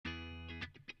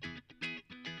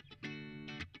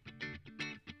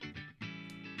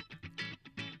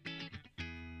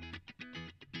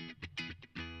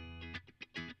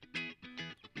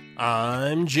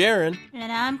I'm Jaron.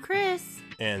 And I'm Chris.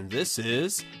 And this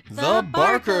is The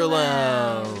Barker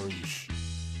Lounge.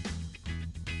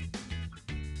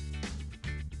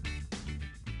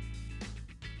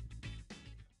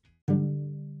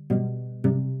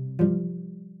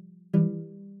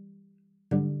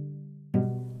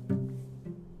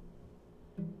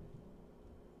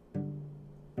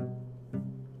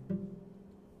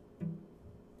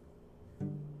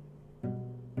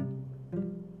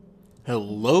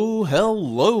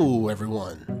 Hello,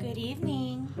 everyone. Good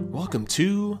evening. Welcome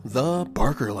to The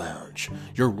Barker Lounge,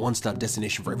 your one-stop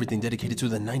destination for everything dedicated to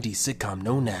the 90s sitcom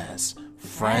known as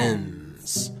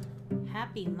Friends.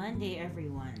 Happy Monday,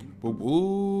 everyone. Whoop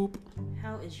whoop.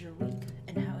 How is your week?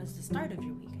 And how is the start of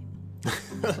your week?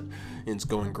 It's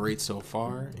going great so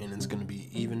far, and it's going to be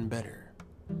even better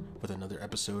with another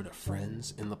episode of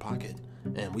Friends in the Pocket.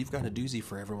 And we've got a doozy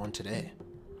for everyone today.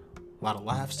 A lot of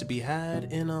laughs to be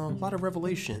had, and a lot of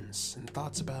revelations and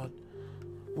thoughts about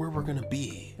where we're going to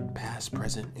be, past,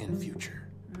 present, and future.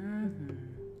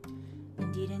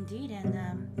 Indeed.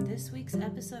 And this week's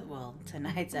episode, well,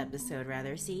 tonight's episode,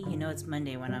 rather. See, you know it's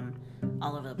Monday when I'm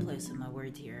all over the place with my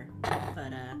words here.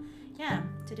 But, yeah,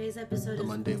 today's episode The is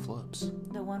Monday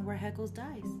Flubs. the one where Heckles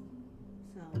dies.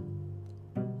 So,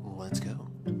 Let's go.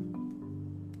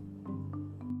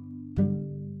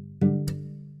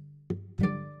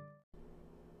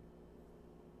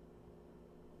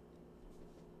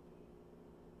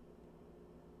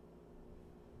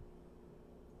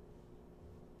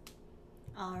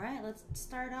 alright, let's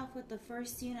start off with the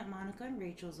first scene at Monica and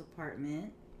Rachel's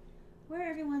apartment, where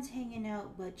everyone's hanging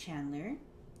out but Chandler.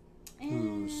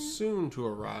 Who's soon to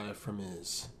arrive from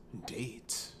his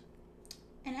date.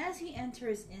 And as he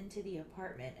enters into the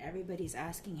apartment, everybody's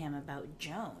asking him about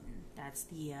Joan. That's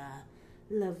the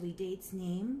lovely date's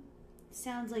name.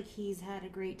 Sounds like he's had a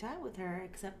great time with her,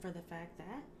 except for the fact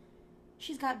that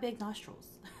she's got big nostrils.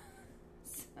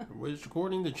 So, Which,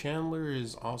 according to Chandler,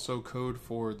 is also code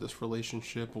for this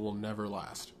relationship will never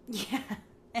last. yeah.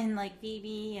 And like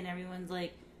Phoebe and everyone's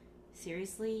like,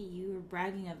 seriously? You were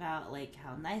bragging about like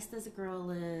how nice this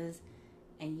girl is,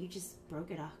 and you just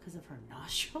broke it off because of her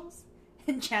nostrils?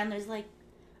 And Chandler's like,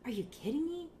 are you kidding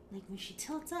me? Like, when she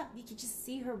tilts up, you could just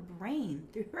see her brain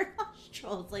through her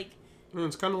nostrils. Like, And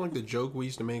it's kind of like the joke we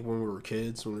used to make when we were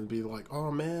kids, when it'd be like,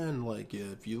 oh man, like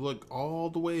if you look all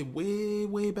the way,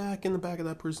 way back in the back of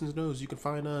that person's nose, you can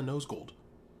find nose gold.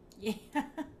 yeah.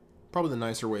 Probably the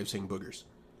nicer way of saying boogers.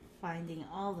 Finding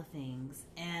all the things.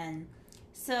 And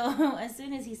so, as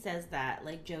soon as he says that,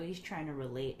 like, Joey's trying to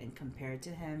relate and compare to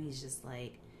him. He's just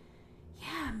like,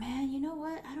 yeah, man, you know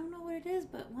what? I don't know what it is,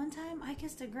 but one time I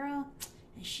kissed a girl,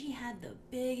 and she had the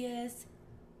biggest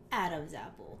Adam's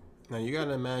apple. Now you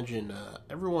gotta imagine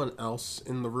everyone else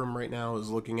in the room right now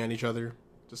is looking at each other,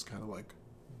 just kind of like,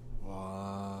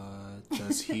 what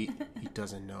does he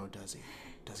doesn't know, does he?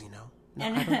 Does he know? No,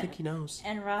 I don't think he knows.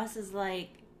 And Ross is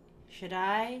like, should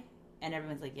I? And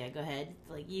everyone's like, yeah, go ahead.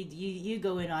 Like, you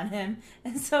go in on him.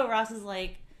 And so Ross is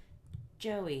like,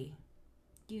 Joey,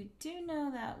 you do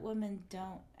know that women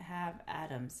don't have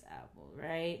Adam's apple,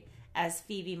 right? As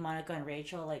Phoebe, Monica, and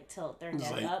Rachel like tilt their It's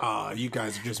neck like, up. you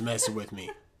guys are just messing with me.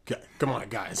 Come on,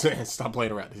 guys. Stop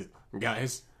playing around,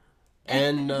 guys.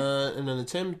 And in an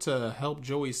attempt to help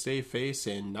Joey save face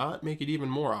and not make it even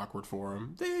more awkward for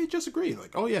him, they just agree.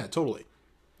 Like, oh yeah, totally.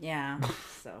 Yeah,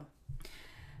 so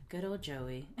good old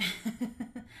Joey.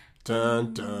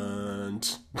 Dun dun.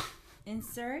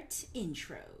 Insert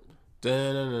intro.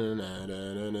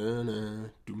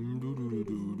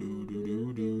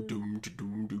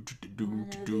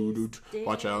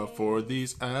 Watch out for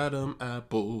these Adam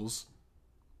apples.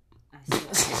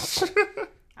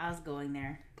 I was going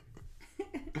there.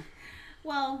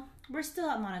 Well, we're still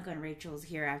at Monica and Rachel's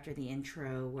here after the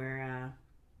intro, where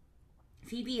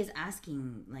Phoebe is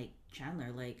asking, like,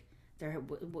 Chandler, like,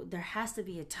 there has to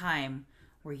be a time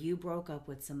where you broke up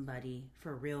with somebody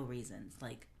for real reasons,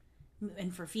 like,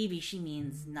 and for Phoebe, she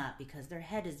means not because their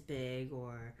head is big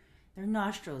or their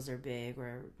nostrils are big,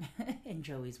 or in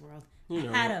Joey's world,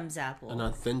 Adam's apple. An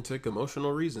authentic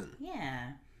emotional reason.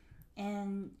 Yeah.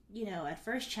 And, at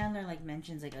first Chandler, like,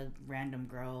 mentions, like, a random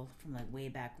girl from, like, way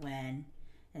back when.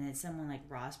 And it's someone, like,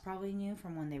 Ross probably knew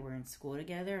from when they were in school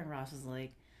together. And Ross was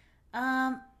like,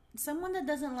 someone that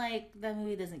doesn't like that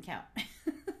movie doesn't count.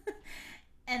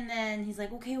 And then he's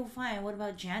like, okay, well, fine. What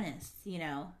about Janice,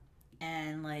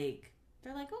 And, like,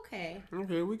 they're like, okay.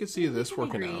 Okay, we could see this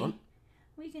working out.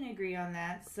 We can agree on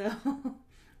that. So,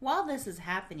 while this is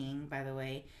happening, by the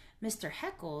way, Mr.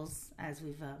 Heckles, as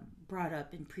we've brought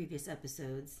up in previous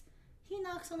episodes, he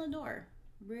knocks on the door.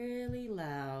 Really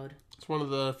loud. It's one of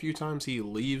the few times he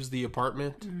leaves the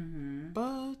apartment,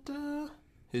 but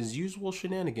his usual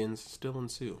shenanigans still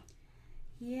ensue.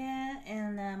 Yeah,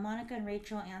 and Monica and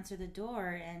Rachel answer the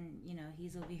door, and,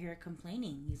 he's over here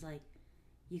complaining. He's like,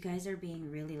 you guys are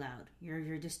being really loud.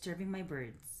 You're disturbing my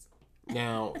birds.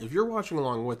 Now, if you're watching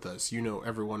along with us,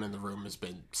 everyone in the room has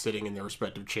been sitting in their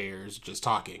respective chairs just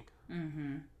talking.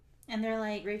 Mm-hmm. And they're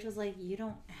like, Rachel's like, you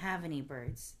don't have any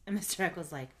birds. And Mr.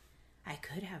 Heckle's like, I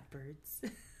could have birds.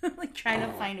 Like, trying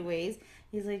to find ways.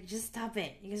 He's like, just stop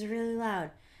it. You guys are really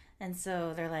loud. And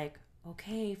so they're like,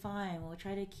 okay, fine. We'll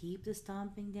try to keep the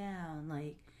stomping down.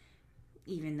 Like,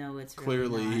 even though it's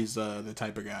clearly really he's the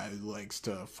type of guy who likes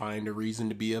to find a reason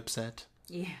to be upset.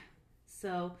 Yeah.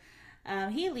 So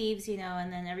he leaves,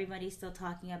 and then everybody's still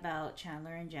talking about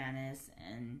Chandler and Janice,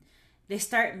 and they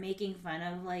start making fun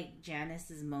of, like,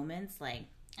 Janice's moments, like,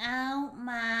 oh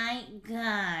my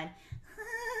god,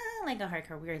 like a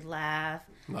hardcore weird laugh.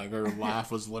 Like, her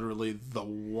laugh was literally the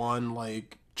one,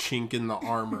 like, chink in the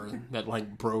armor that,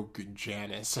 like, broke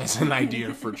Janice as an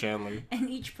idea for Chandler. And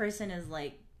each person is,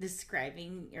 like,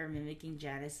 describing or mimicking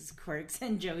Janice's quirks,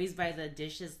 and Joey's by the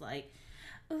dishes like,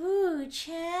 ooh,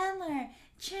 Chandler,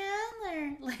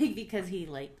 like, because he,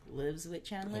 like, lives with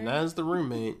Chandler. And as the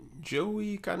roommate,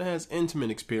 Joey kind of has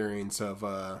intimate experience of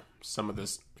some of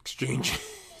this exchange.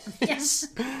 Yes.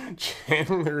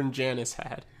 Chandler and Janice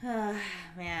had.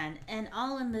 Man, and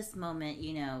all in this moment,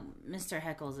 Mr.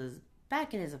 Heckles is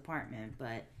back at his apartment,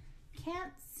 but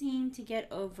can't seem to get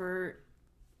over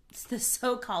the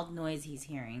so-called noise he's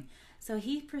hearing. So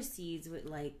he proceeds with,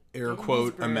 like, air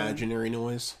quote imaginary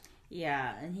noise.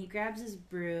 Yeah, and he grabs his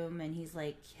broom and he's,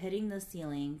 like, hitting the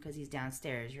ceiling because he's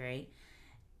downstairs, right?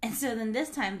 And so then this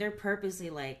time they're purposely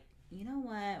like, you know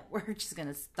what? We're just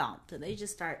gonna stomp. So they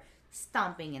just start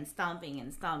stomping and stomping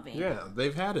and stomping. Yeah,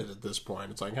 they've had it at this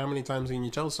point. It's like, how many times can you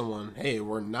tell someone, hey,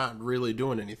 we're not really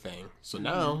doing anything? So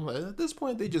now, at this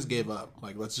point, they just gave up.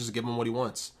 Like, let's just give him what he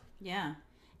wants. Yeah.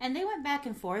 And they went back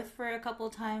and forth for a couple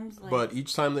of times. Like, but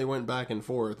each time they went back and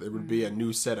forth, it would be a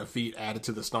new set of feet added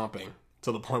to the stomping.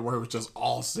 To the point where it was just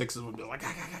all six of them be like, gah.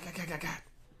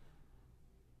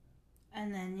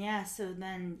 And then, so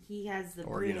then he has the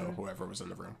or, broom. Whoever was in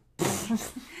the room.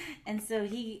 And so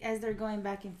as they're going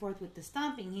back and forth with the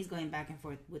stomping, he's going back and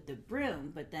forth with the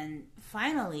broom. But then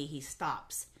finally he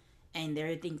stops. And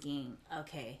they're thinking,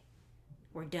 okay,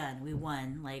 we're done. We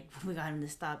won. Like, we got him to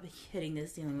stop hitting the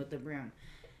ceiling with the broom.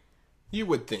 You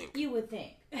would think.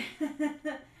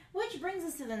 Which brings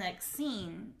us to the next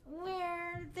scene,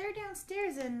 where they're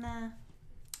downstairs and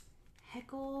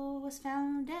Heckle was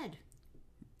found dead.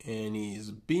 And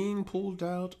he's being pulled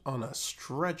out on a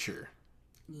stretcher.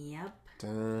 Yep.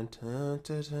 Dun, dun,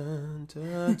 dun, dun,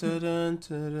 dun, dun, dun,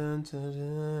 dun, dun,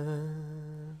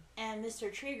 dun. And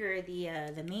Mr. Trigger,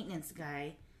 the maintenance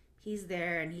guy, he's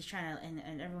there and he's trying to,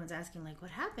 and everyone's asking, like,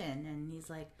 what happened? And he's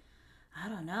like, I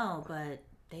don't know, but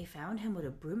they found him with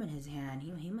a broom in his hand.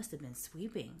 He must have been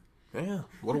sweeping. Yeah,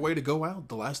 what a way to go out.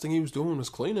 The last thing he was doing was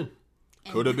cleaning.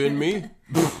 Could have been me.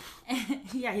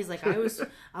 Yeah, he's like, I was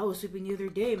sweeping the other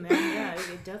day, man. Yeah,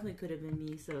 it definitely could have been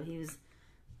me. So he was.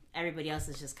 Everybody else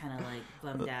is just kind of like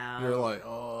bummed out. You're like,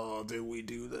 oh, did we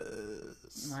do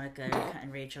this? Monica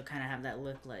and Rachel kind of have that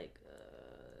look like,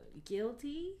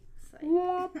 guilty? It's like...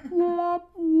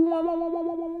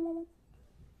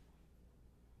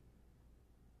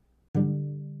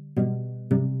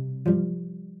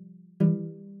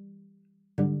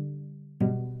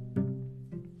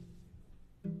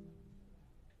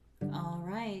 All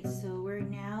right, so we're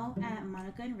now at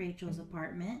Monica and Rachel's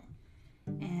apartment.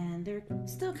 And they're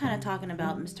still kind of talking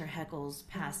about Mr. Heckle's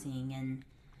passing, and...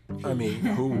 I mean,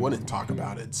 who wouldn't talk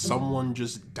about it? Someone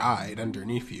just died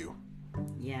underneath you.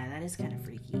 Yeah, that is kind of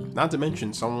freaky. Not to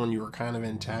mention someone you were kind of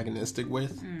antagonistic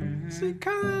with. Mm-hmm. So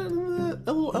kind of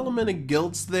a little element of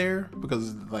guilt's there,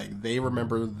 because, like, they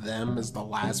remember them as the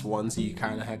last ones he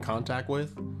kind of had contact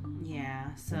with.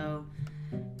 Yeah, so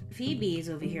Phoebe's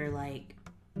over here like,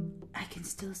 I can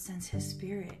still sense his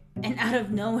spirit. And out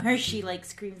of nowhere, she, like,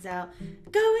 screams out,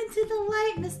 go into the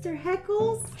light, Mr.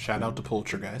 Heckles. Shout out to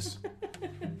Poltergeist.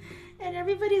 And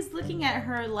everybody's looking at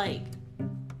her like,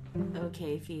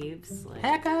 okay, Phoebes. Like,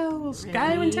 Heckles! really?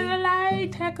 Go into the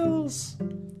light, Heckles!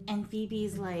 And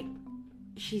Phoebe's like,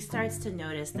 she starts to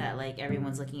notice that, like,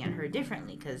 everyone's looking at her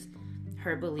differently because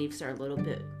her beliefs are a little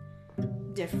bit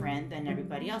different than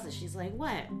everybody else's. She's like,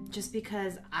 what? Just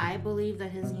because I believe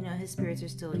that his spirits are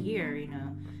still here,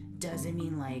 doesn't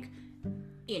mean, like,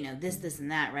 this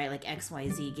and that, right? Like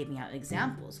XYZ, giving out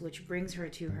examples, which brings her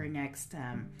to her next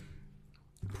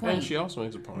point. And she also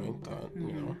makes a point that,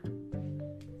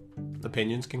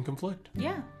 opinions can conflict.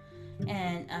 Yeah.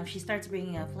 And she starts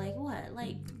bringing up, like, what?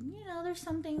 Like, there's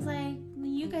some things, like,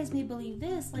 you guys may believe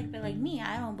this, like, but, like, me,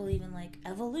 I don't believe in, like,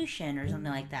 evolution or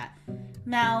something like that.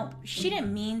 Now, she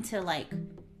didn't mean to, like,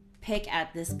 pick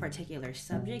at this particular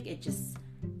subject. It just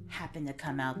happened to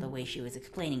come out the way she was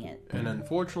explaining it. And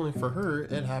unfortunately for her,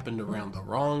 it happened around the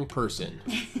wrong person.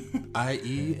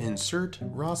 I.e., insert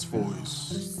Ross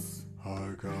voice.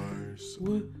 Hi, guys.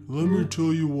 What? Let me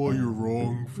tell you why you're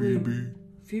wrong, Phoebe.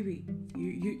 Phoebe,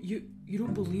 you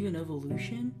don't believe in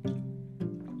evolution?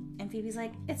 And Phoebe's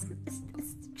like, it's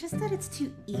just that it's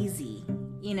too easy,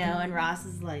 and Ross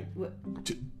is like, what?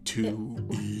 Too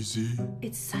easy?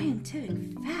 It's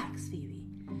scientific facts, Phoebe.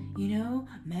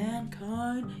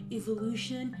 Mankind,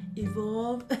 evolution,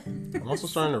 evolve. I'm also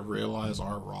starting to realize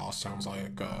our Ross sounds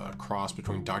like a cross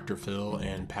between Dr. Phil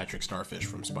and Patrick Starfish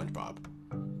from SpongeBob.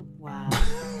 Wow,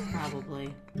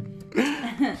 probably.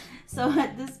 So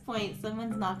at this point,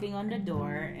 someone's knocking on the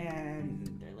door,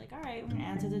 and they're like, all right, we're going to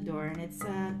answer the door. And it's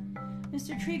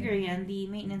Mr. Trigger again, the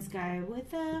maintenance guy,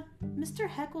 with Mr.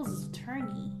 Heckle's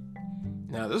attorney.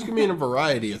 Now, this can mean a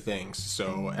variety of things,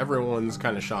 so everyone's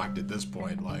kind of shocked at this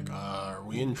point. Like, are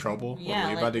we in trouble? Yeah, are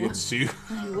we about to get sued?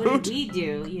 What did we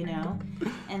do,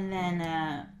 And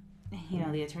then,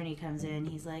 the attorney comes in.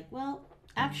 He's like, well,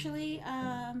 actually,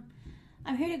 I'm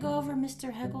here to go over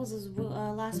Mr. Heckle's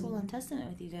last will and testament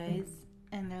with you guys.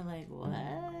 And they're like,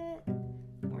 what?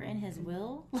 We're in his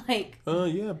will? Like...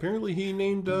 yeah, apparently he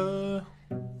named, YouTube.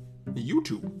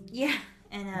 Yeah.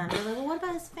 And they're like, well, what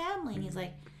about his family? And he's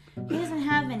like, he doesn't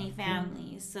have any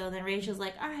family. So then Rachel's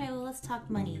like, all right, well, let's talk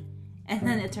money. And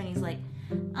then the attorney's like,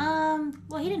 well,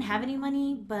 he didn't have any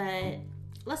money, but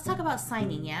let's talk about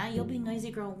signing, yeah? You'll be Noisy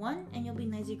Girl 1 and you'll be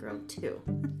Noisy Girl 2.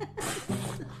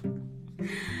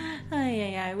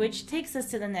 Which takes us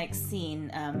to the next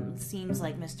scene. Seems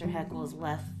like Mr. Heckle's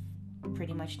left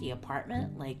pretty much the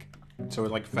apartment, like... So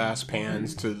it, like, fast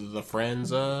pans to the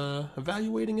friends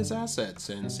evaluating his assets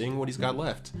and seeing what he's got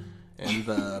left. And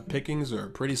the pickings are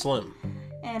pretty slim.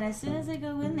 And as soon as they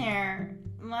go in there,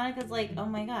 Monica's like, oh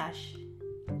my gosh,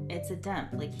 it's a dump.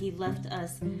 Like, he left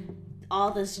us all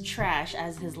this trash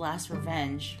as his last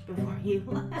revenge before he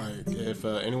left. Like, if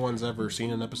anyone's ever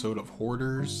seen an episode of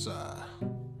Hoarders,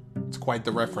 it's quite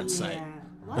the reference site.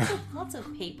 Lots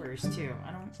of papers, too.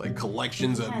 It's like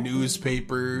collections of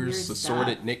newspapers,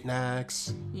 assorted stuff.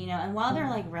 Knickknacks. And while they're,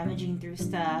 like, rummaging through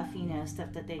stuff,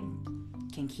 stuff that they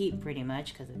can keep pretty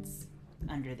much because it's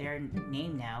under their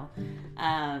name now.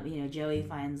 Joey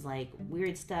finds like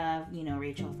weird stuff.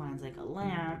 Rachel finds like a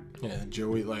lamp. Yeah,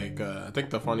 Joey, like, I think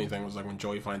the funny thing was like when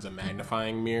Joey finds a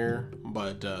magnifying mirror,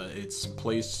 but it's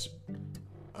placed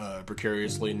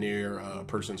precariously near a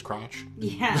person's crotch.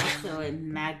 Yeah, so it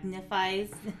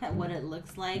magnifies what it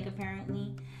looks like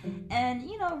apparently. And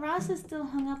Ross is still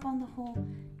hung up on the whole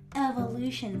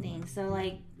evolution thing. So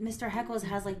like Mr. Heckles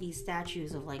has like these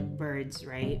statues of like birds,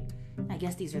 right? I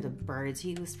guess these are the birds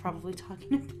he was probably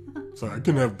talking about. So I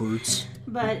can have birds.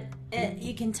 But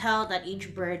you can tell that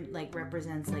each bird like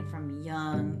represents like from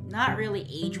young, not really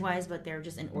age-wise, but they're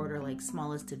just in order like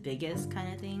smallest to biggest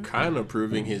kind of thing. Kind of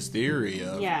proving his theory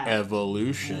of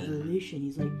evolution. Evolution.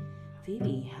 He's like,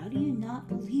 Phoebe, how do you not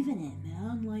believe in it,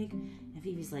 man? Like, and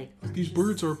Phoebe's like, these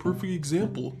birds are a perfect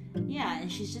example. Yeah,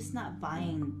 and she's just not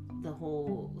buying the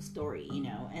whole story,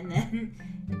 And then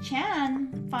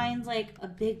Chan finds like a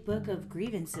big book of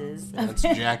grievances. That's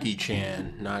Jackie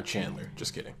Chan, not Chandler.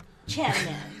 Just kidding. Chan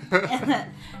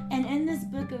Man. And in this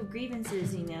book of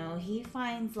grievances, he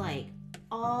finds like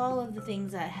all of the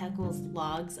things that Heckles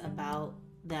logs about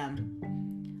them.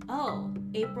 Oh,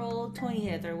 April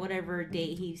 20th or whatever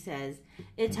date he says,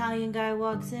 Italian guy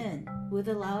walks in with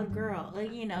a loud girl.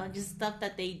 Like, just stuff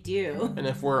that they do. And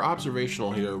if we're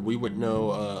observational here, we would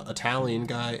know Italian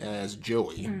guy as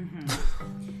Joey. Mm-hmm.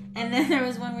 And then there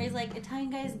was one where he's like, Italian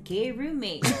guy's gay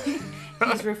roommate.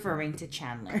 He's referring to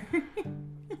Chandler.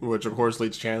 Which, of course,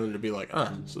 leads Chandler to be like,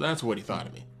 so that's what he thought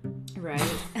of me. Right.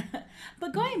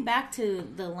 But going back to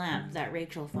the lamp that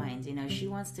Rachel finds, she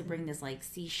wants to bring this, like,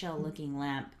 seashell-looking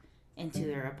lamp into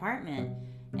their apartment.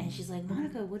 And she's like,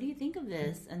 Monica, what do you think of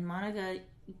this? And Monica,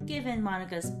 given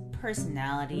Monica's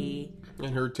personality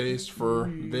and her taste for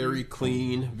very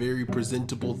clean, very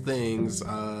presentable things,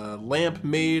 lamp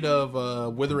made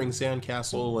of withering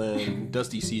sandcastle and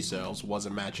dusty seashells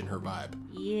wasn't matching her vibe.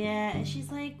 Yeah, and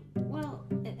she's like, well,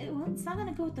 it's not going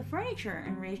to go with the furniture.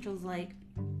 And Rachel's like,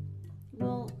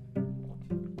 well,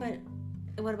 but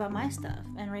what about my stuff?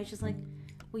 And Rachel's like,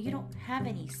 well, you don't have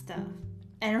any stuff.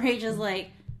 And Rachel's like,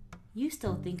 you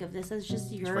still think of this as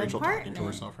just your apartment. Is Rachel apartment. talking to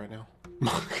herself right now?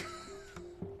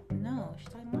 No, she's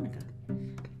talking to Monica.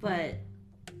 But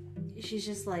she's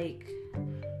just like,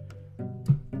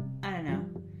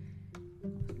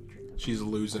 She's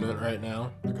losing it right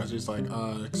now because she's like,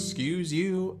 excuse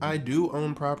you, I do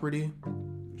own property.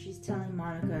 She's telling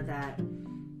Monica that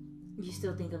you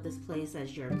still think of this place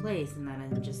as your place and that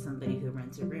I'm just somebody who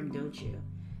rents a room, don't you?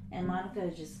 And Monica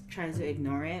just tries to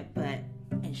ignore it,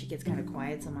 and she gets kind of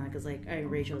quiet. So Monica's like,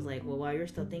 Rachel's like, well, while you're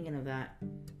still thinking of that,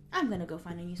 I'm gonna go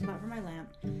find a new spot for my lamp.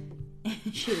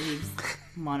 And she leaves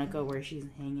Monica where she's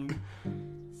hanging.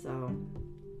 So,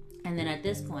 and then at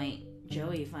this point,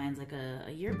 Joey finds like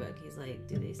a yearbook. He's like,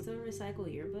 do they still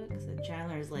recycle yearbooks? And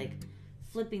Chandler's like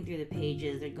flipping through the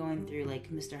pages. They're going through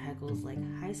like Mr. Heckle's like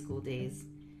high school days.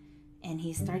 And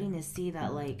he's starting to see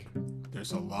that, like,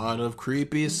 there's a lot of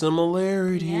creepy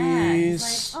similarities. Yeah,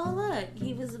 he's like, oh, look,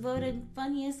 he was voted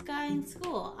funniest guy in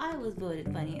school. I was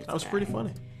voted funniest That was guy. pretty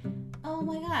funny. Oh,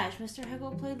 my gosh, Mr.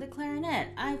 Heckle played the clarinet.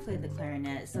 I played the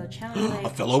clarinet. So Chandler's like... A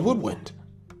fellow woodwind.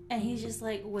 And he's just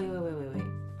like, wait.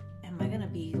 Am I going to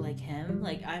be like him?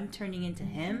 Like, I'm turning into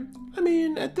him? I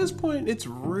mean, at this point, it's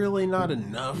really not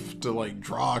enough to, like,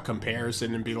 draw a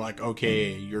comparison and be like,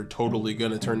 okay, you're totally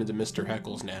gonna turn into Mr.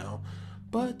 Heckles now.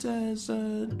 But as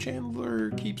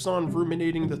Chandler keeps on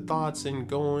ruminating the thoughts and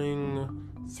going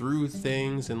through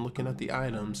things and looking at the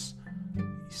items,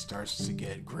 he starts to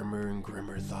get grimmer and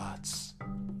grimmer thoughts.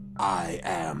 I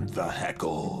am the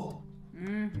Heckle.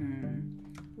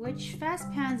 Which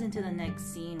fast pans into the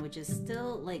next scene, which is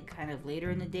still like kind of later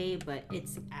in the day, but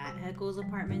it's at Heckle's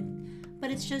apartment.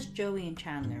 But it's just Joey and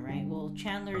Chandler, right? Well,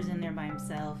 Chandler's in there by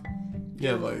himself.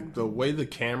 Yeah, like the way the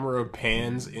camera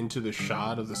pans into the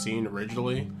shot of the scene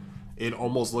originally, it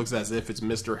almost looks as if it's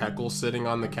Mr. Heckle sitting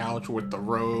on the couch with the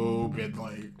robe and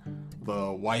like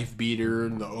the wife beater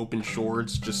and the open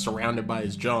shorts just surrounded by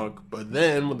his junk. But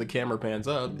then when the camera pans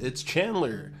up, it's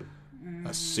Chandler.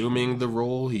 Assuming the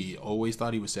role he always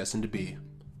thought he was destined to be,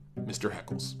 Mr.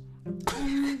 Heckles.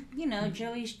 And, you know,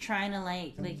 Joey's trying to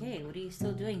like, hey, what are you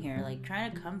still doing here? Like,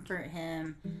 trying to comfort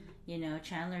him. You know,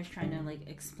 Chandler's trying to like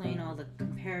explain all the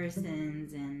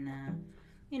comparisons and,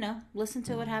 you know, listen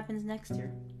to what happens next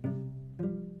here.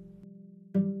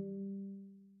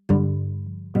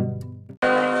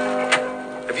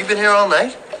 Have you been here all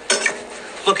night?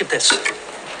 Look at this.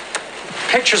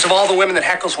 Pictures of all the women that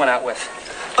Heckles went out with.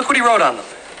 Look what he wrote on them.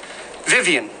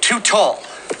 Vivian, too tall.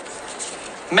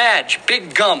 Madge,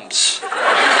 big gums.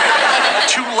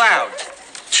 Too loud.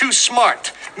 Too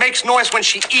smart. Makes noise when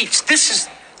she eats. This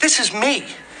is me.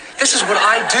 This is what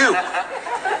I do.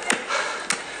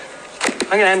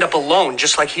 I'm gonna end up alone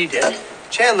just like he did.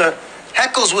 Chandler,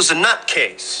 Heckles was a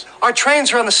nutcase. Our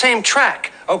trains are on the same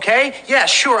track, okay? Yeah,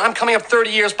 sure, I'm coming up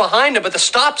 30 years behind him, but the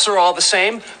stops are all the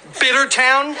same.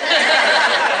 Bittertown,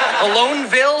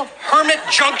 Aloneville, Hermit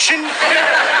Junction. All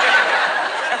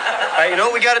right, you know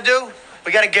what we gotta do?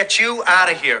 We gotta get you out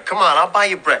of here. Come on, I'll buy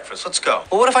you breakfast. Let's go.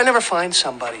 Well, what if I never find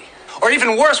somebody? Or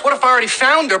even worse, what if I already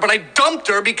found her, but I dumped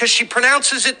her because she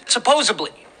pronounces it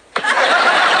supposedly?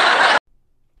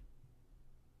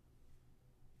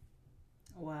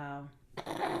 Wow.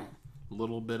 A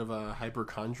little bit of a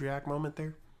hypochondriac moment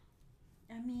there.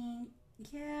 I mean,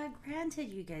 yeah, granted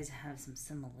you guys have some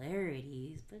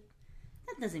similarities, but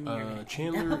that doesn't mean you're gonna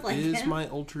Chandler end up like is him. my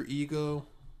alter ego,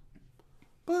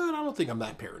 but I don't think I'm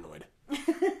that paranoid.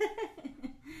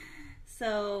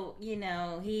 So, you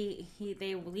know,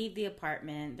 they leave the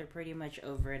apartment. They're pretty much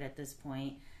over it at this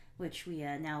point, which we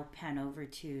now pan over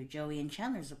to Joey and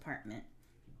Chandler's apartment.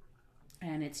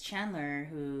 And it's Chandler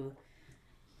who,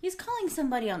 he's calling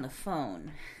somebody on the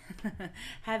phone,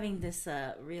 having this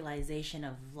realization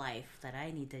of life that I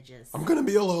need to just... I'm gonna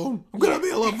be alone. I'm gonna be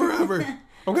alone forever.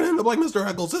 I'm gonna end up like Mr.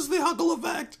 Heckles. This is the Heckle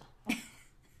Effect.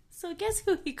 So guess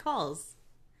who he calls?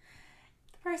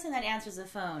 The person that answers the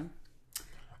phone.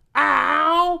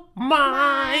 Ow,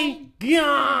 my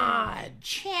God.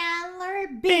 Chandler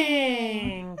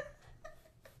Bing.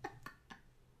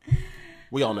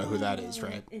 We all know who that is,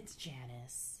 right? It's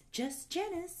Janice. Just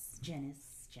Janice.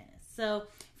 So,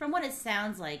 from what it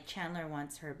sounds like, Chandler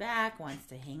wants her back, wants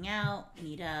to hang out,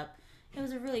 meet up. It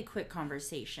was a really quick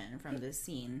conversation from this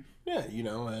scene. Yeah, you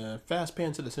know, fast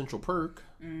pan to the central perk.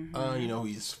 You know,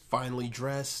 he's finally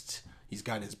dressed. He's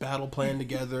got his battle plan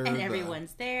together. And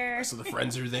everyone's there. So the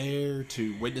friends are there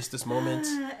to witness this moment.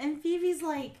 And Phoebe's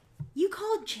like, you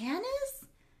called Janice?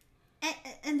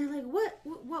 And they're like, what?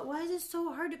 Why is it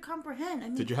so hard to comprehend? I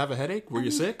mean, Did you have a headache? Were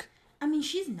you sick? I mean,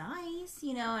 she's nice,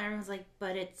 you know, and everyone's like,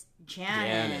 but it's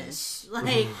Janice. Janice.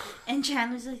 Like, and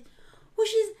Chandler's like, well,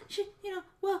 she, you know,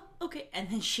 well, okay.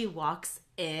 And then she walks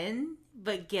in,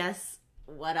 but guess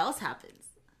what else happens?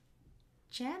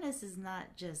 Janice is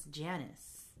not just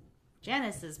Janice.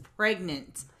 Janice is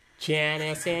pregnant.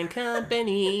 Janice and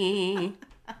Company.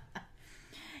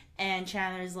 And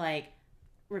Chandler's like,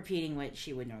 repeating what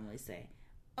she would normally say.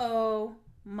 Oh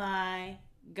my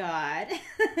God.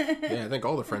 Yeah, I think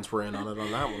all the friends were in on it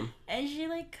on that one. And she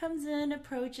like comes in,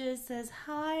 approaches, says,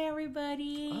 "Hi,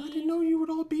 everybody." I didn't know you would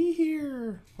all be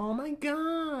here. Oh my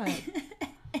God.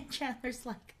 And Chandler's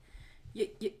like,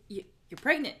 you're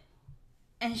pregnant.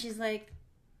 And she's like,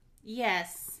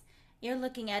 "Yes, you're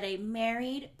looking at a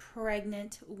married,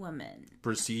 pregnant woman."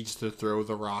 Proceeds to throw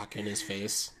the rock in his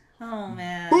face. Oh,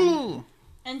 man. Boom!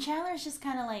 And Chandler's just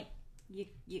kind of like, you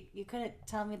couldn't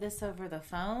tell me this over the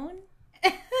phone?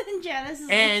 And Janice is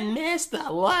And miss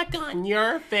the look on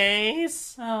your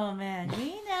face. oh, man.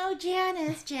 We know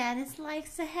Janice. Janice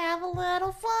likes to have a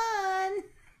little fun.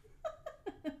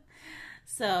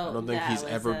 So I don't think he's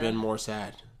ever been more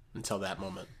sad until that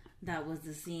moment. That was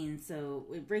the scene. So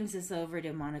it brings us over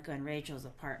to Monica and Rachel's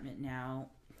apartment now.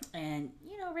 And,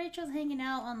 Rachel's hanging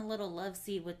out on the little love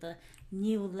seat with the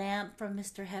new lamp from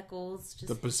Mr. Heckle's. Just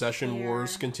The possession there.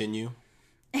 wars continue.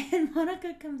 And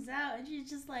Monica comes out and she's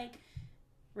just like,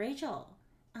 "Rachel,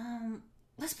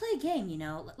 let's play a game,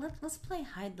 Let's play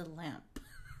hide the lamp."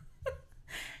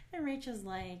 And Rachel's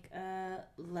like,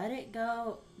 let it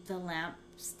go. The lamp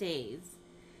stays.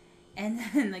 And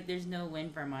then, there's no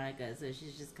win for Monica. So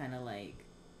she's just kind of like,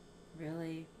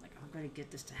 really? I'm going to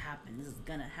get this to happen. This is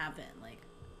going to happen.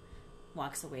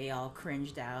 Walks away all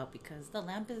cringed out because the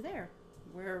lamp is there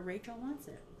where Rachel wants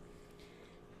it.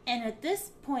 And at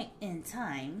this point in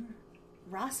time,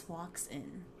 Ross walks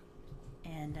in.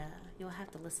 And you'll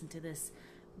have to listen to this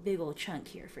big old chunk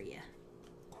here for you.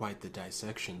 Quite the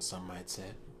dissection, some might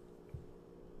say.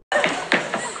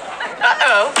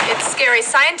 Uh-oh, it's Scary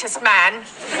Scientist Man.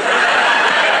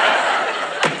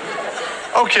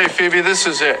 Okay, Phoebe, this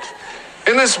is it.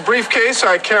 In this briefcase,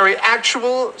 I carry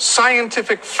actual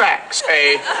scientific facts.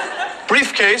 A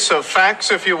briefcase of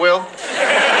facts, if you will.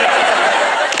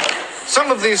 Some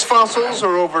of these fossils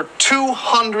are over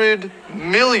 200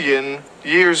 million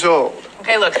years old.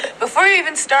 Okay, look, before you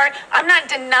even start, I'm not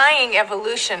denying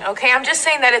evolution, okay? I'm just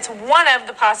saying that it's one of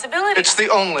the possibilities. It's the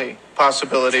only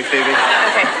possibility, Phoebe.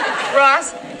 Okay,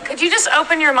 Ross, could you just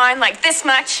open your mind like this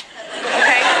much?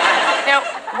 Okay? Now,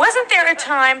 wasn't there a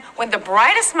time when the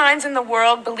brightest minds in the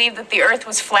world believed that the Earth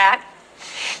was flat?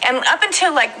 And up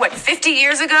until, 50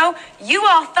 years ago, you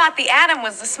all thought the atom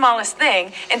was the smallest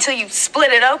thing until you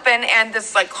split it open and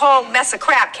this, whole mess of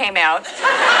crap came out.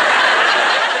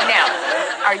 Now,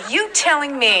 are you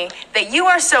telling me that you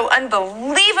are so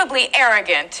unbelievably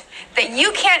arrogant that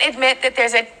you can't admit that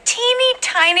there's a teeny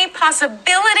tiny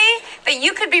possibility that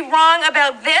you could be wrong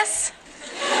about this?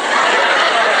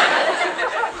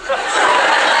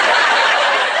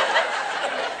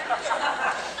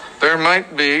 There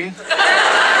might be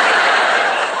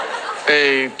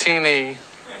a teeny,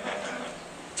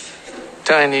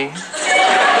 tiny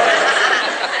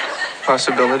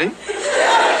possibility.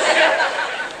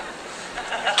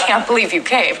 Can't believe you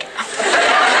caved.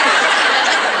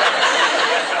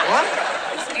 What?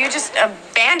 You just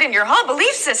abandoned your whole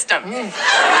belief system.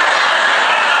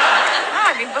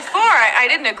 Before I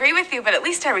didn't agree with you, but at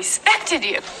least I respected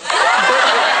you.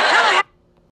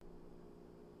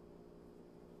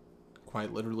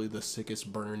 Quite literally the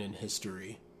sickest burn in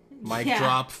history. Mic Yeah.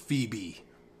 drop, Phoebe.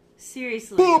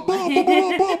 Seriously. Boop, boop,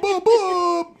 boop, boop, boop,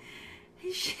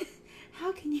 boop.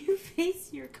 How can you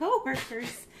face your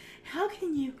coworkers? How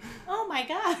can you? Oh my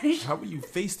gosh. How will you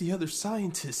face the other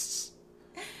scientists?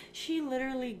 She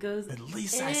literally goes. At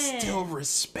least in. I still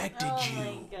respected Oh you.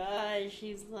 my gosh.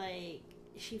 She's like,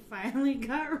 she finally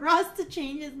got Ross to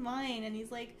change his mind, and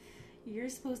he's like, "You're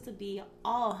supposed to be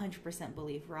all 100%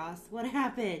 belief, Ross. What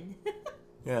happened?"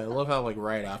 Yeah, I love how,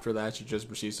 right after that, she just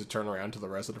proceeds to turn around to the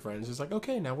rest of the friends. She's like,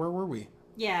 okay, now where were we?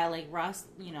 Yeah, Ross,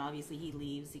 obviously he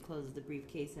leaves, he closes the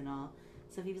briefcase and all.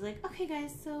 So he was like, "Okay,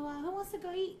 guys, so who wants to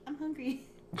go eat? I'm hungry."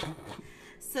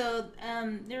 So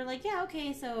they're like, "Yeah,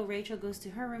 okay." So Rachel goes to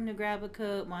her room to grab a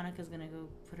coat. Monica's gonna go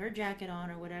put her jacket on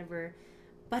or whatever.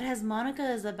 But as Monica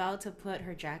is about to put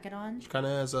her jacket on, She kind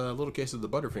of has a little case of the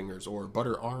Butterfingers, or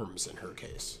Butter Arms in her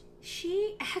case.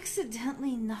 she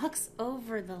accidentally knocks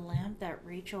over the lamp that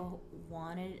Rachel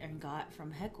wanted and got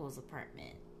from Heckle's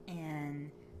apartment. And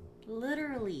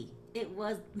literally, it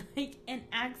was an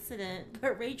accident.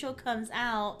 But Rachel comes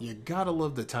out. You gotta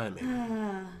love the timing.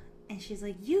 And she's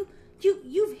like, You've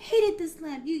hated this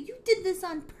lamp. You did this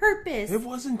on purpose. It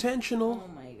was intentional.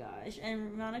 Oh my gosh.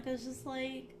 And Monica's just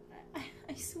like,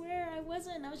 I swear I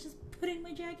wasn't. I was just putting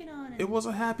my jacket on. It was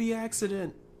a happy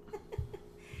accident.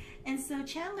 And so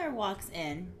Chandler walks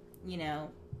in,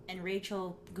 and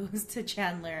Rachel goes to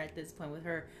Chandler at this point with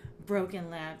her broken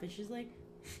lamp. And she's like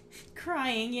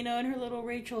crying, in her little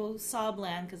Rachel sob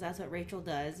land, because that's what Rachel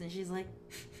does. And she's like,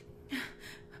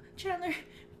 Chandler,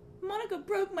 Monica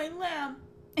broke my lamp.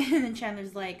 And then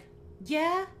Chandler's like,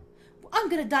 yeah? Well, I'm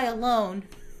gonna die alone.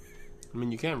 I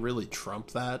mean, you can't really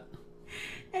trump that.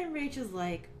 And Rachel's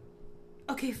like,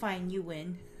 okay, fine, you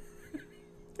win.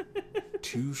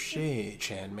 Touche,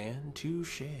 Chan man,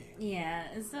 touche. Yeah,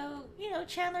 and so,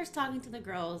 Chandler's talking to the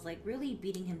girls, like, really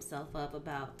beating himself up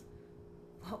about,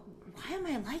 well, why am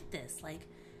I like this? Like,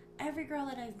 every girl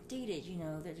that I've dated,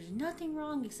 there's nothing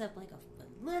wrong except, like, a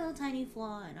little tiny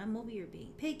flaw, and I'm over here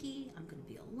being picky, I'm gonna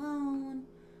be alone.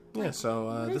 Yeah, like,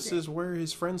 so this is where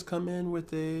his friends come in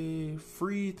with a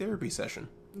free therapy session.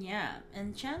 Yeah,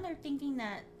 and Chandler thinking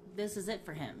that this is it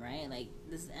for him, right? Like,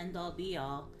 this is end all be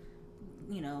all.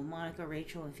 Monica,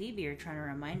 Rachel, and Phoebe are trying to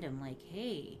remind him, like,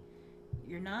 hey,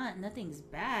 nothing's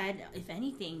bad. If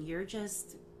anything, you're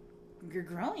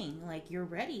growing. Like, you're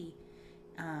ready.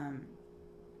 And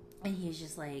he's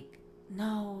just like,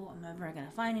 no, I'm never going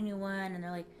to find anyone. And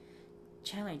they're like,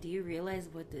 Chandler, do you realize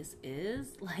what this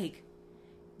is? Like,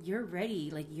 you're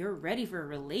ready. Like, you're ready for a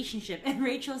relationship. And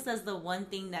Rachel says the one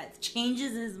thing that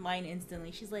changes his mind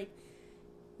instantly. She's like,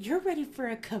 you're ready for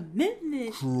a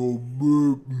commitment.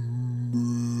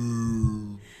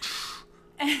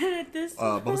 And at this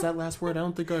what was that last word? I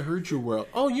don't think I heard you well.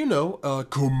 Oh,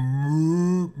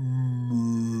 commitment.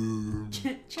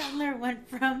 Chandler went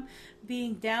from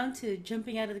being down to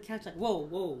jumping out of the couch like,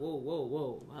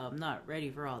 whoa. I'm not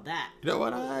ready for all that. You know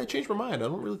what? I changed my mind. I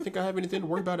don't really think I have anything to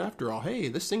worry about after all. Hey,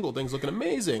 this single thing's looking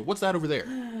amazing. What's that over there?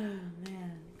 Oh,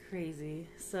 man. Crazy.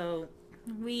 So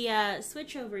we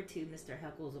switch over to Mr.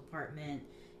 Heckle's apartment.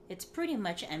 It's pretty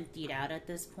much emptied out at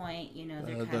this point.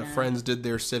 The friends did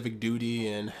their civic duty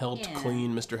and helped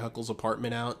clean Mr. Heckle's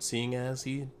apartment out, seeing as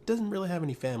he doesn't really have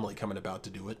any family coming about to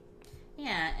do it.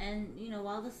 Yeah, and,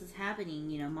 while this is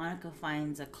happening, Monica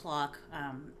finds a clock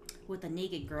with a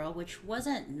naked girl, which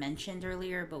wasn't mentioned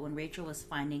earlier, but when Rachel was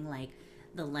finding, like,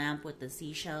 the lamp with the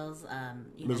seashells,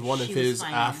 it was one of his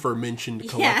aforementioned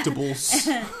collectibles.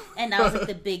 Yeah. And that was, like,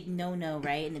 the big no-no,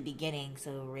 right, in the beginning,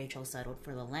 so Rachel settled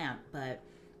for the lamp, but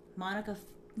Monica,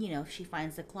 she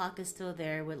finds the clock is still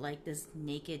there with, like, this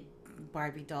naked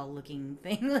Barbie doll-looking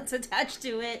thing that's attached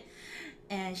to it,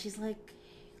 and she's like,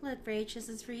 look, Rach, this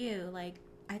is for you. Like,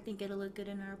 I think it'll look good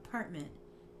in our apartment.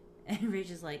 And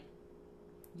Rach is like,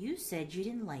 you said you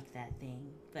didn't like that thing.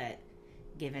 But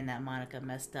given that Monica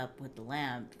messed up with the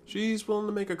lamp, she's willing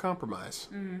to make a compromise.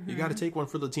 Mm-hmm. You got to take one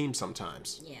for the team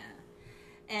sometimes. Yeah.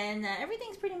 And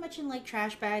everything's pretty much in, like,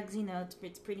 trash bags.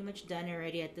 It's pretty much done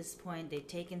already at this point. They've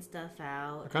taken stuff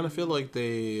out. I kind of feel like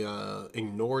they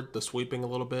ignored the sweeping a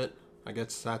little bit. I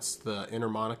guess that's the inner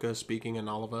Monica speaking in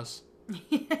all of us.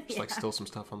 Just like still some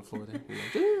stuff on the floor there.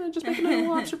 Just making a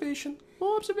little observation.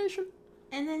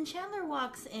 And then Chandler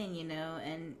walks in,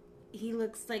 and he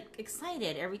looks, like,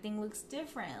 excited. Everything looks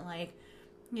different. Like,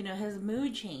 his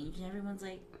mood changed. And everyone's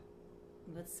like,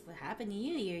 what happened to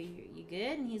you? You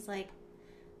good? And he's like,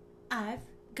 I've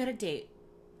got a date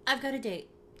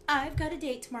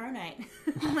tomorrow night.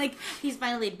 Like, he's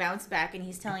finally bounced back, and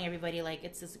he's telling everybody, like,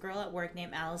 it's this girl at work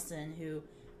named Allison who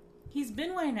he's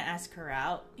been wanting to ask her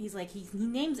out. He's like, he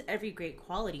names every great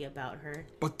quality about her.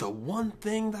 But the one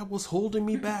thing that was holding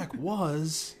me back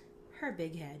was her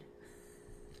big head.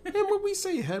 And when we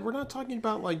say head, we're not talking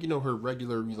about, like, her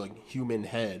regular, like, human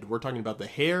head. We're talking about the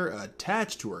hair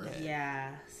attached to her head.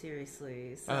 Yeah,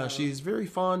 seriously. So. She's very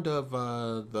fond of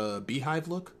the beehive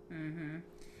look. Mm-hmm.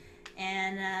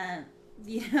 And,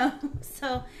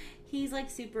 so he's, like,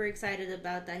 super excited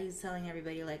about that. He's telling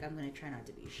everybody, like, I'm going to try not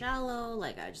to be shallow.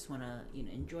 Like, I just want to,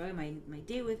 enjoy my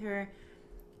date with her.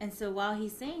 And so while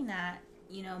he's saying that,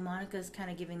 Monica's kind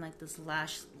of giving, like, this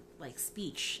last, like,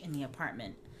 speech in the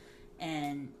apartment.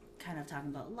 And kind of talking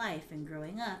about life and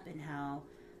growing up and how,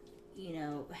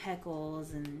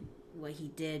 Heckles and what he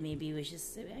did maybe was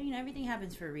just, everything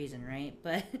happens for a reason, right?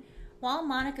 But while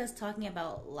Monica's talking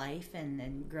about life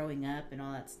and growing up and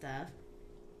all that stuff,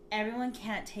 everyone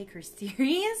can't take her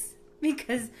serious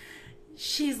because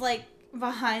she's, like,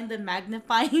 behind the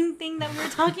magnifying thing that we're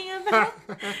talking about.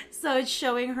 So it's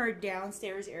showing her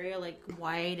downstairs area, like,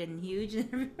 wide and huge, and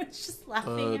everyone's just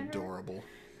laughing at her. Adorable.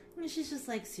 And she's just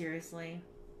like, seriously.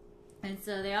 And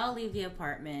so they all leave the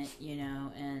apartment,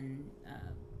 and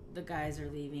the guys are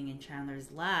leaving, and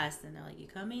Chandler's last, and they're like, you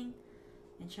coming?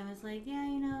 And Chandler's like, yeah,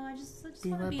 I just want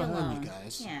to be alone. Behind you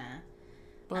guys. Yeah.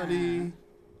 But he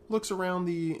looks around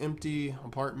the empty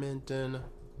apartment and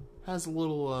has a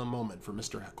little moment for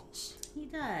Mr. Heckles. He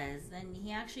does, and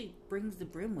he actually brings the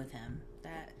broom with him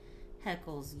that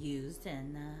Heckles used,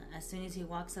 and as soon as he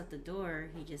walks out the door,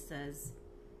 he just says,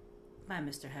 bye,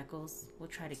 Mr. Heckles. We'll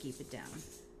try to keep it down.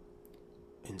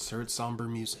 Insert somber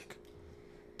music.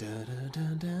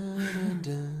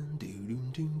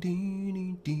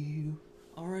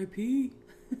 R.I.P.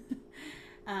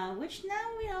 Which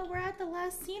now, we're at the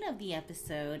last scene of the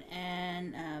episode,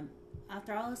 and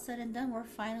after all is said and done, we're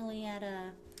finally at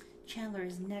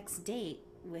Chandler's next date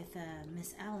with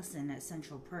Miss Allison at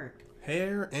Central Perk.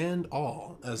 Hair and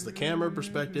all, as the camera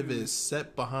perspective is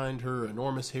set behind her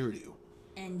enormous hairdo.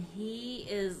 And he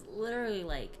is literally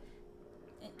like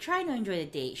trying to enjoy the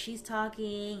date. She's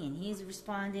talking and he's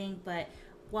responding, but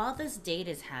while this date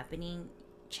is happening,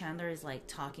 Chandler is like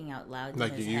talking out loud.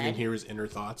 Like in his you head. can hear his inner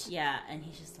thoughts. Yeah, and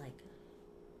he's just like,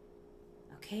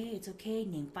 okay, it's okay.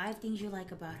 Name 5 things you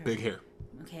like about her. Big hair.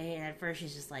 Okay, and at first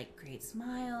she's just like, great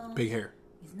smile. Big hair.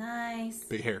 He's nice.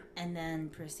 Big hair. And then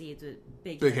proceeds with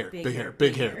big hair.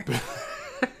 Big hair.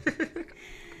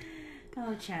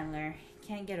 Oh, Chandler.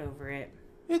 Can't get over it.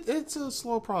 It's a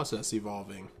slow process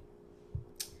evolving.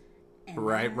 And,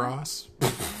 right, Ross?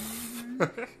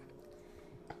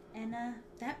 And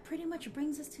that pretty much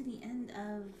brings us to the end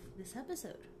of this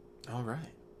episode. All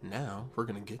right. Now we're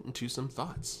going to get into some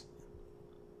thoughts.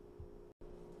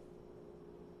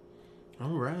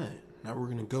 All right. Now we're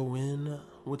going to go in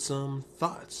with some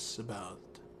thoughts about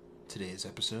today's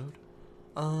episode.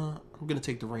 I'm going to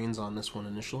take the reins on this one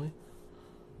initially.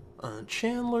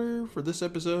 Chandler, for this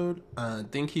episode, I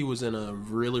think he was in a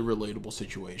really relatable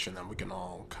situation that we can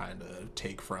all kind of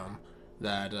take from.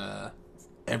 That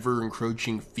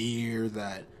ever-encroaching fear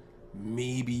that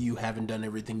maybe you haven't done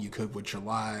everything you could with your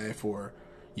life, or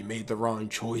you made the wrong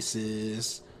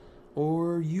choices,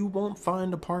 or you won't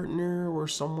find a partner or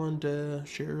someone to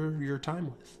share your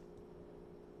time with.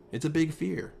 It's a big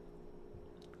fear.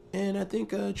 And I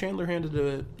think Chandler handled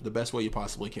it the best way you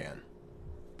possibly can.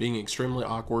 Being extremely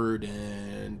awkward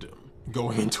and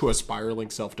going into a spiraling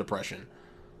self-depression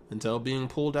until being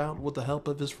pulled out with the help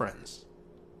of his friends.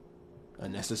 A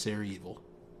necessary evil.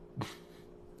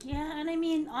 Yeah, and I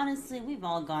mean, honestly, we've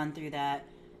all gone through that,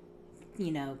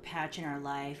 patch in our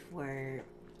life where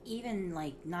even,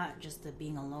 not just the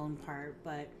being alone part,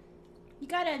 but you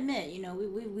gotta admit,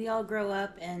 we all grow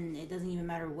up, and it doesn't even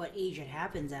matter what age it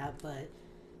happens at, but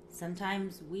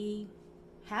sometimes we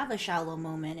have a shallow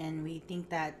moment, and we think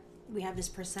that we have this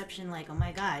perception like, oh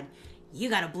my god, you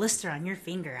got a blister on your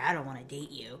finger, I don't want to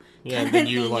date you. Yeah, and then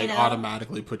you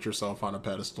automatically put yourself on a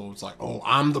pedestal. It's like, oh,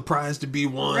 I'm the prize to be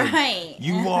won. Right.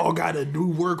 You all gotta do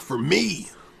work for me.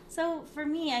 So for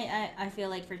me, I feel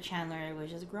like for Chandler, it was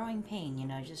just growing pain,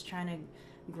 just trying to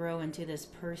grow into this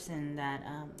person that...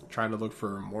 trying to look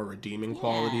for more redeeming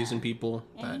qualities in people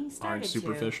that aren't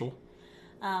superficial.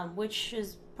 Which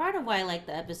is part of why I like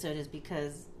the episode, is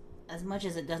because as much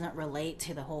as it doesn't relate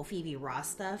to the whole Phoebe Ross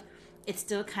stuff, it's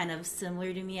still kind of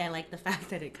similar to me. I like the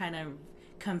fact that it kind of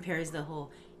compares the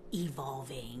whole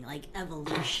evolving,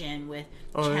 evolution with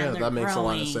Chandler that makes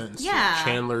growing. A lot of sense. Yeah.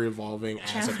 Chandler evolving as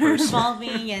a Chandler person.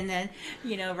 evolving, and then,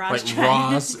 Ross like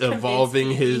trying Ross to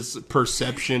evolving his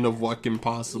perception of what can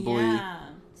possibly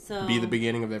so, be the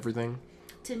beginning of everything.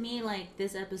 To me,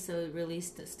 this episode really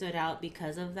stood out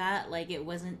because of that. It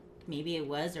wasn't, maybe it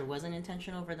was or wasn't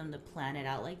intentional for them to plan it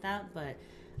out like that, but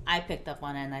I picked up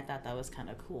on it, and I thought that was kind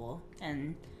of cool.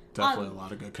 And definitely a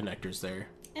lot of good connectors there.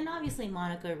 And obviously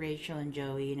Monica, Rachel, and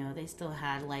Joey, they still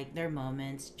had their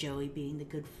moments. Joey being the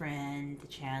good friend, the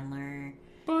Chandler.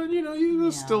 But he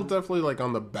was still definitely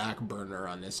on the back burner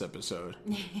on this episode.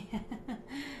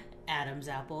 Adam's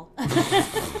apple.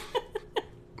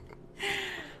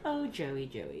 Oh,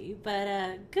 Joey.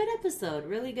 But good episode.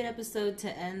 Really good episode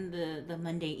to end the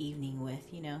Monday evening with,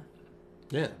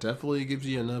 Yeah, definitely gives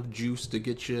you enough juice to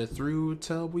get you through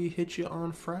till we hit you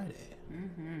on Friday.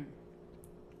 Mm-hmm.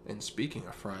 And speaking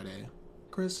of Friday,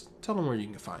 Chris, tell them where you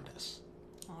can find us.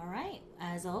 All right.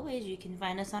 As always, you can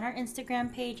find us on our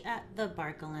Instagram page at The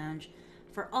Barca Lounge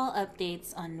for all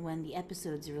updates on when the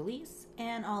episodes release,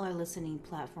 and all our listening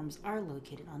platforms are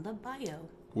located on the bio.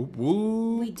 Whoop,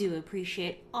 whoop. We do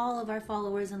appreciate all of our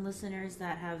followers and listeners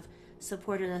that have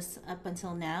supported us up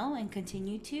until now and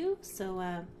continue to.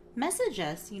 So message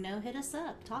us, hit us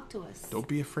up, talk to us. Don't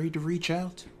be afraid to reach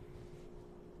out.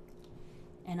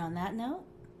 And on that note,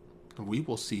 we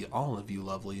will see all of you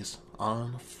lovelies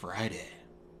on Friday.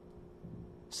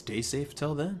 Stay safe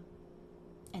till then.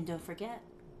 And don't forget,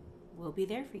 we'll be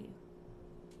there for you.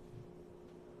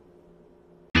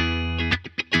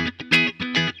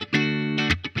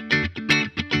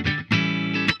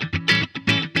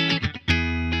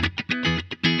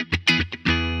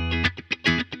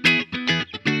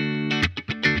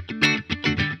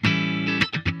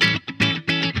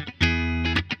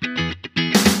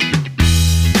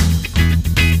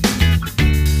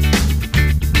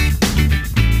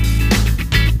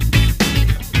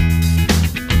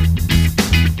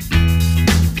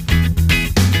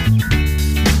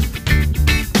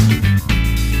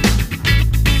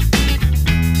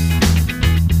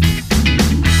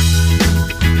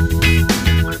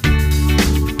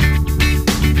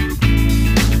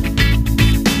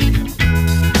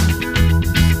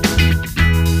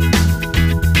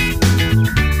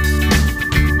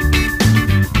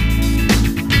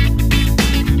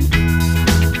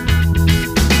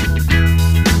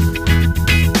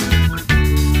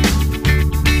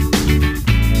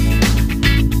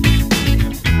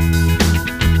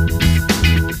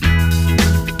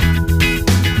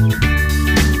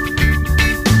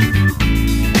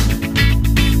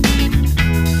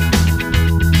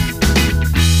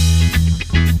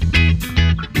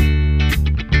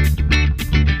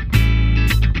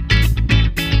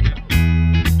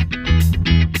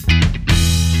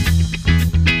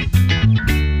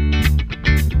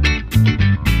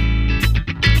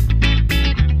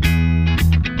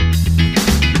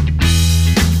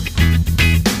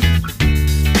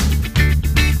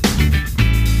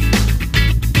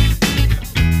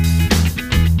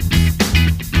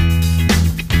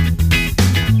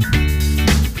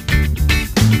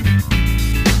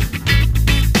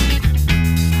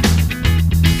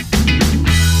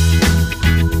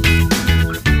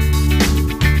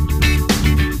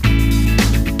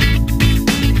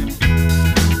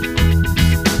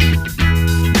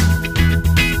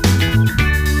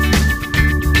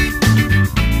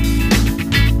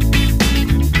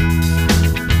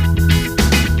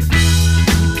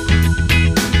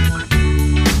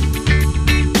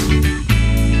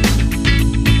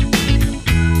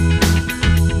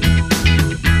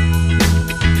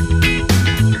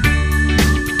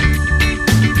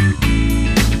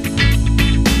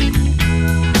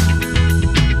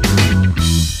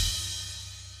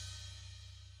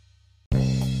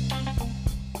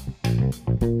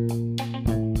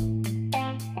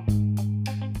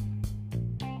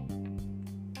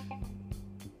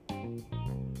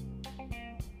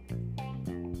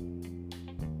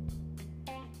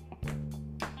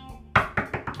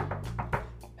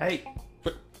 Hey,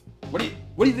 what do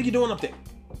you think you're doing up there?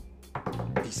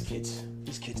 These kids,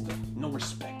 no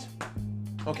respect.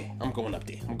 Okay, I'm going up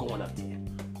there.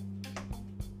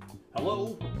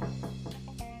 Hello?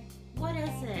 What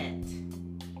is it?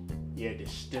 You're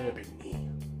disturbing me.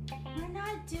 We're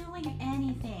not doing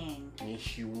anything.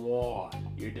 Yes, you are.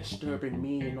 You're disturbing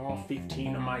me and all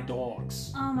 15 of my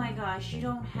dogs. Oh my gosh, you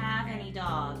don't have any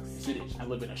dogs. Yes, it is. I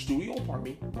live in a studio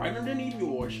apartment right underneath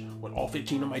yours with all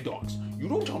 15 of my dogs. You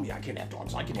don't tell me I can't have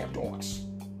dogs. I can have dogs.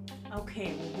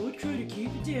 Okay, well, we'll try to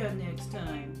keep it down next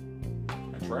time.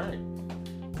 That's right.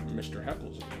 Mr.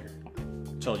 Heckle's in here.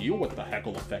 Tell you what the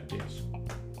Heckle Effect is.